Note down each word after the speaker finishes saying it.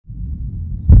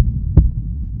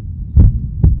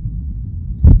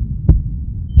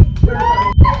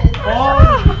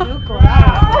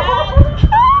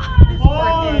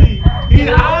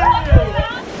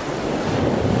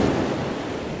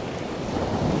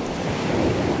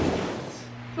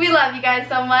love you guys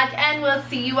so much, and we'll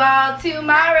see you all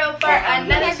tomorrow for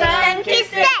another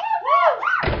Sunkisses.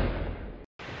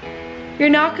 You're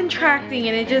not contracting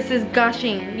and it just is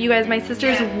gushing. You guys, my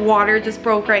sister's water just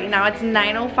broke right now. It's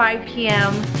 9:05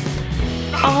 p.m.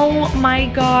 Oh my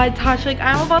god, Tosh, like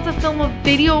I'm about to film a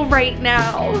video right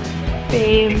now.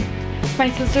 Babe, my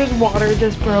sister's water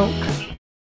just broke.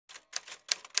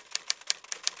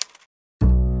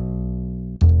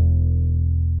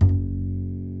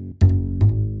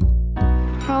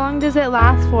 How long does it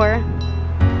last for?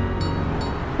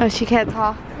 Oh, she can't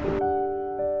talk.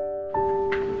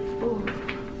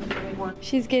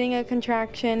 She's getting a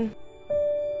contraction.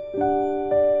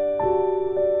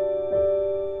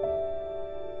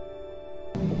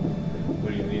 What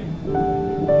do you need?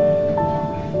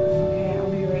 Okay,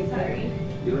 I'll be right there.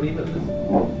 You don't need this.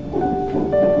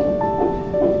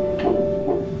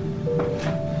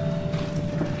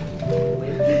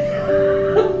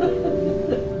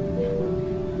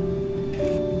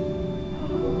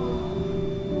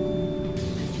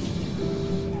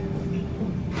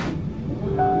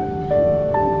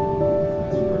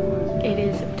 It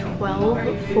is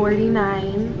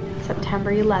 12:49,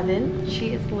 September 11th.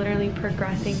 She is literally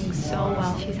progressing so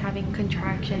well. She's having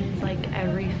contractions like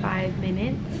every 5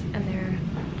 minutes, and they're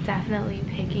definitely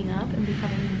picking up and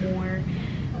becoming more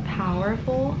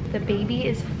powerful. The baby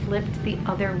is flipped the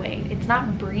other way. It's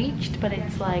not breached, but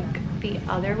it's like the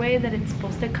other way that it's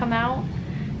supposed to come out.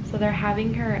 So they're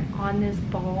having her on this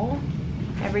ball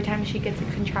every time she gets a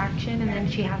contraction, and then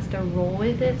she has to roll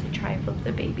with it to try to flip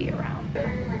the baby around.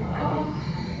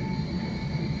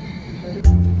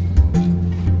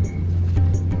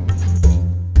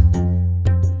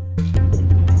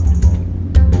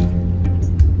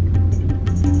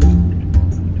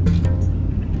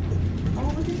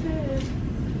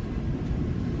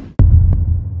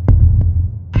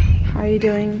 How are you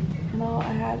doing? Well,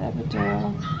 I had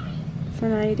epidural, So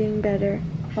now you're doing better.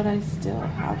 but I still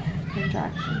have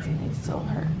contractions and they still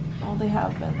hurt. Well, they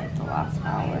have been like the last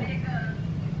hour.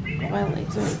 My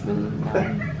legs are really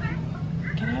numb.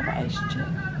 Can I have ice chip?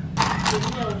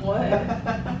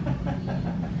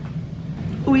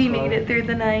 We made it through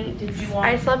the night.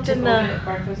 I slept in the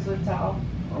breakfast with towel?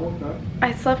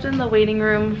 I slept in the waiting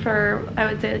room for, I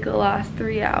would say, like the last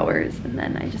 3 hours, and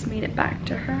then I just made it back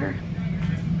to her.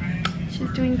 She's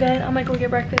doing good. I'm gonna go get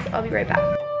breakfast. I'll be right back.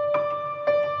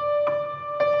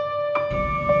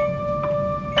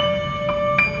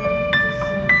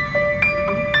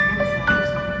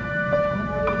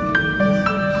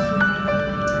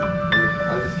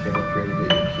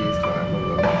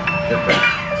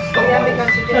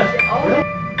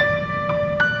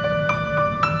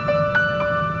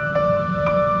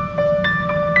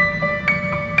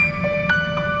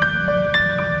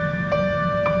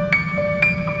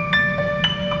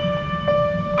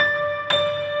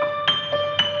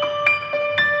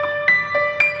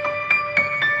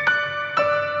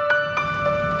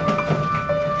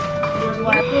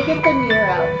 We'll get the mirror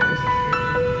out.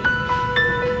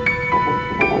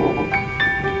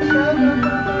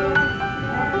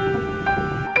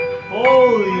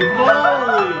 Holy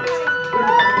moly!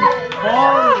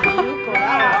 Holy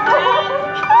crap!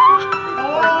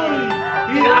 Holy!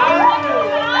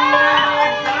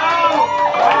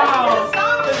 Wow!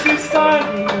 That's your son!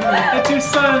 That's your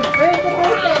son! Where's the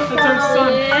birthday? That's our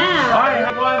son! Yeah.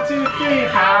 Alright, 1, 2, 3.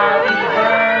 Happy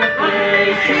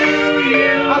birthday to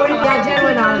you! Yeah, Jen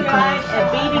went on a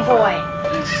baby boy.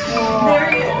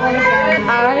 I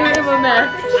am a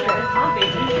mess.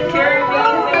 Carrie,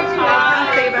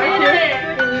 stay back here.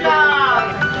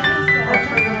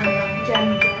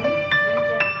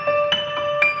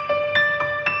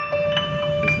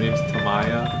 His name's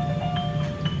Tamaya.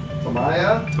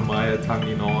 Tamaya? Tamaya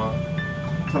Tanginoa.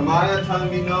 Tamaya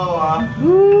Tanginoa.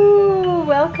 Ooh,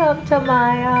 welcome to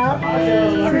Maya.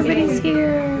 Everybody's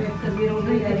here.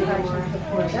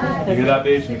 You get that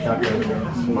beige and calculator.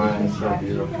 Mine is so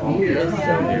beautiful. Yes,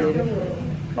 so beautiful.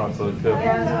 Also too.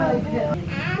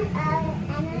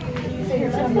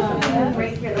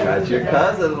 Got your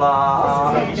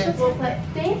cousin-in-law.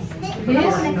 This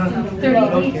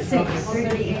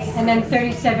 38.6 and then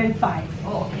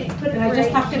 37.5. And I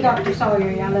just talked to Dr.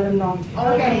 Sawyer, I let him know.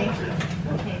 Okay.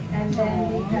 And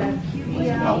then we have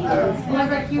QBL. Out there.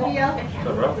 QBL?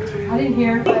 The rough. I didn't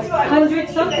hear. 100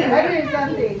 something. 100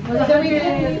 something. Was it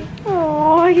 100?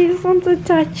 Oh, he just wants to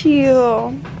touch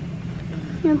you.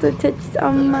 He wants to touch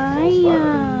Amaya.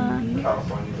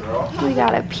 California girl. We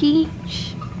got a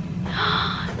peach.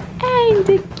 And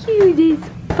the cutest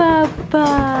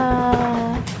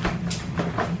Papa.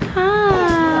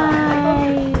 Hi.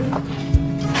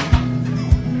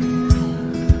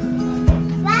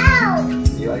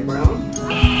 You like brown?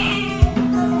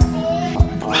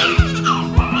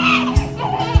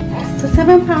 So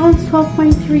 7 pounds,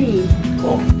 12.3.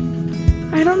 Cool.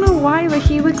 I don't know why, but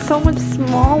he looks so much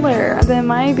smaller than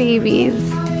my babies.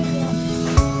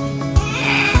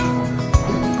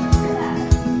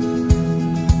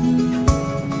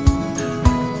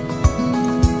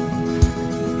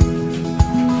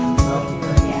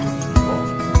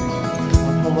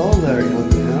 Hello there, young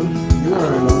man. You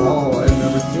are in a ball I've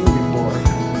never seen before.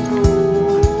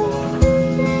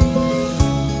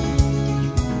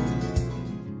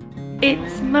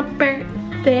 It's my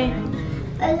birthday.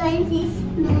 We're going to see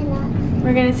Nana.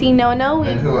 We're gonna see Nono.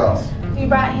 And who else? We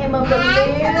brought him a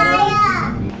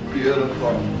balloon.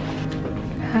 Beautiful.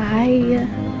 Hi.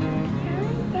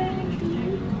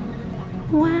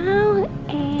 Wow,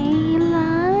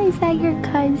 Ayla, is that your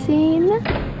cousin?